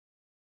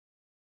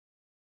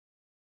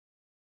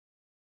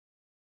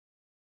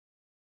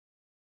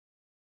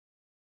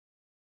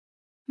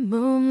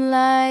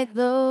Moonlight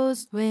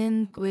glows,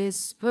 wind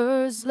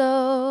whispers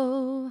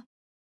low.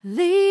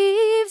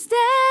 Leaves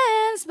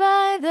dance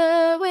by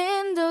the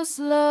window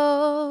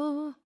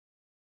slow.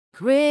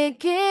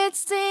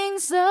 Crickets sing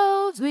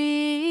so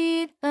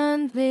sweet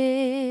and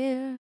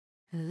clear,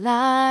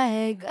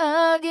 like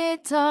a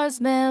guitar's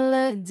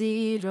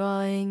melody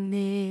drawing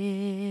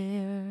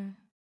near.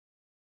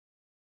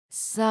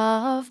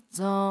 Soft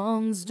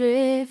songs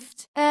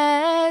drift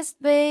as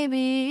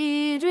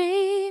baby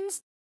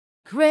dreams.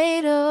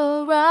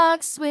 Cradle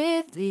rocks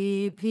with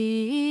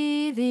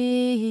sleepy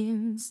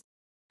themes.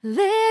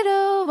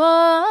 Little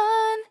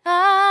one,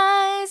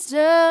 eyes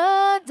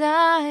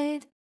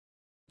shut-eyed.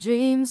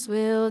 Dreams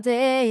will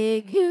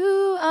take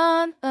you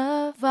on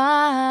a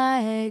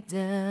flight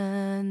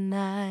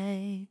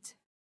tonight.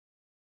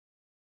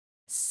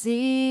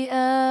 See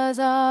a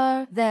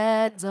star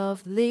that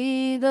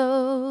softly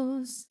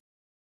glows,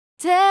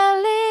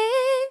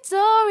 telling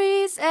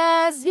stories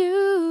as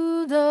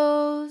you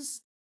doze.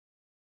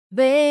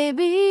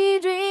 Baby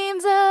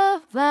dreams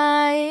of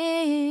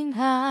flying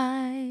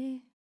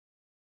high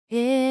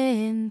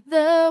in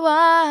the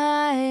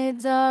wide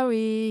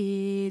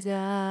starry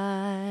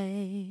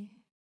sky,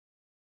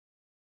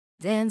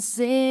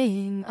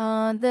 dancing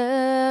on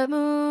the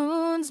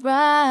moon's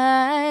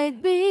bright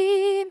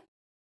beam,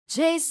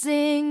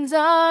 chasing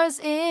stars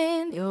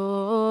in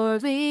your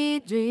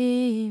sweet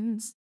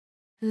dreams.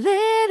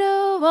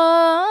 Little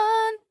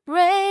one,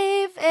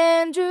 brave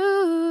and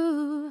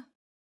true,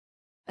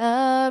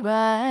 a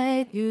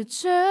bright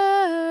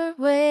future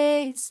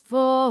waits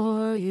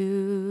for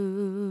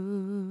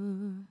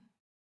you.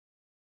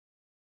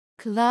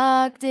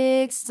 Clock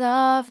ticks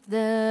off,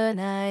 the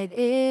night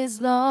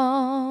is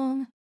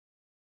long.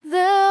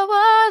 The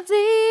world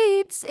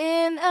sleeps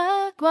in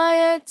a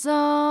quiet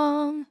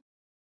song.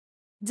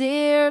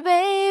 Dear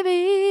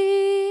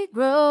baby,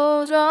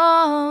 grow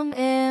strong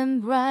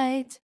and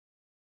bright.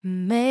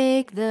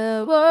 Make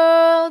the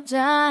world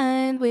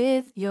shine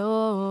with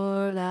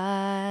your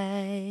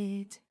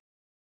light.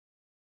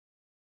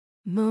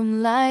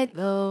 Moonlight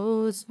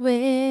glows,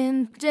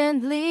 wind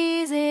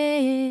gently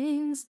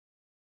sings.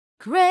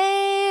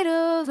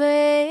 Cradle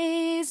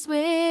waves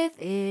with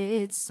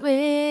its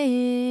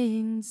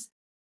wings.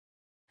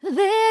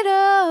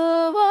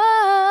 Little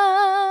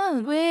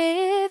one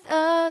with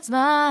a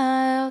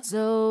smile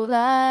so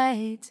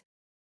light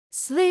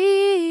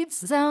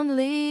sleeps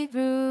soundly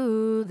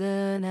through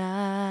the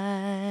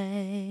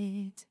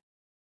night.